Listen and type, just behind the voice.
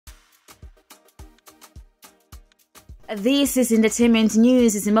This is entertainment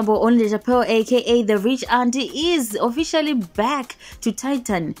news. Zimbabwe Olinda aka the rich auntie is officially back to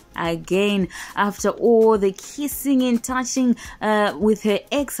Tytan again after all the kissing and touching with her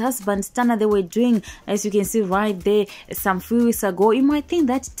ex-husband Stana they were doing, as you can see right there some few weeks ago. You might think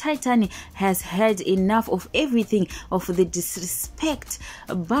that Tytan has had enough of everything, of the disrespect,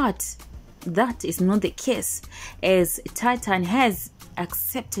 but that is not the case, as Tytan has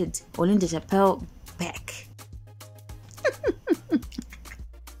accepted Olinda back.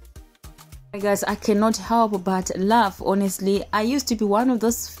 Guys, I cannot help but laugh. Honestly, I used to be one of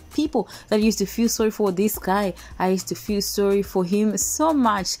those people that used to feel sorry for this guy. I used to feel sorry for him so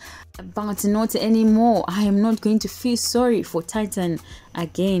much, but not anymore. I am not going to feel sorry for Tytan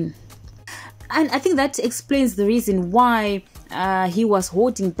again. And I think that explains the reason why he was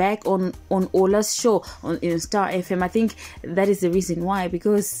holding back on Ola's show on Star FM. I think that is the reason why,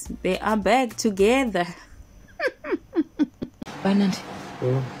 because they are back together. Bernard,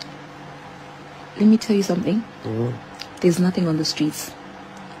 let me tell you something. There's nothing on the streets.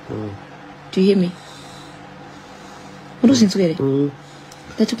 Do you hear me? What was it?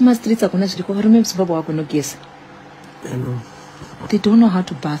 They took my streets. I remember Zimbabwe are going to guess. They don't know how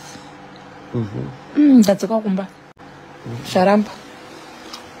to bath. That's a kumba. Sharampa.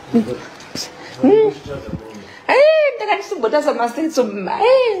 Hey, that's a master.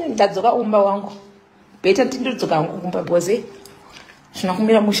 That's a kumba. Better to do to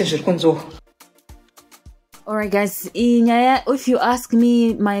Alright guys, if you ask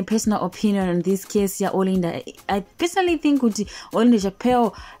me my personal opinion on this case, Olinda, I personally think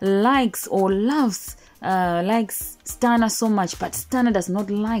Olinda likes or loves Stana so much, but Stana does not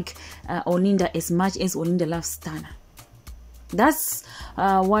like Olinda as much as Olinda loves Stana. That's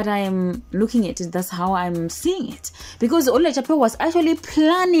what I am looking at. That's how I'm seeing it, because Olinda was actually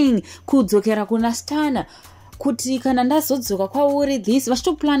planning kudzokera kuna Stana kuti kana ndazodzoka kwauri this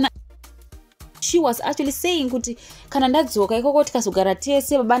vachitoplan. She was actually saying kuti kana ndadzoka ikoko tikazogara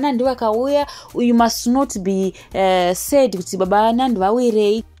tese baba nandi vakauya, you must not be said kuti baba nandi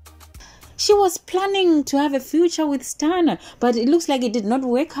vawirei. She was planning to have a future with Stana, but it looks like it did not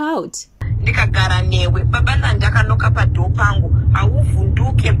work out. Ndikagara newe baba nandi akanoka padho pangu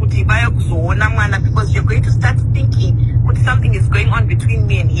hauvhunduke kuti vaya kuzoona mwana, because you're going to start thinking kuti something is going on between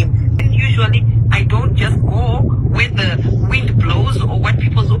me and him. And usually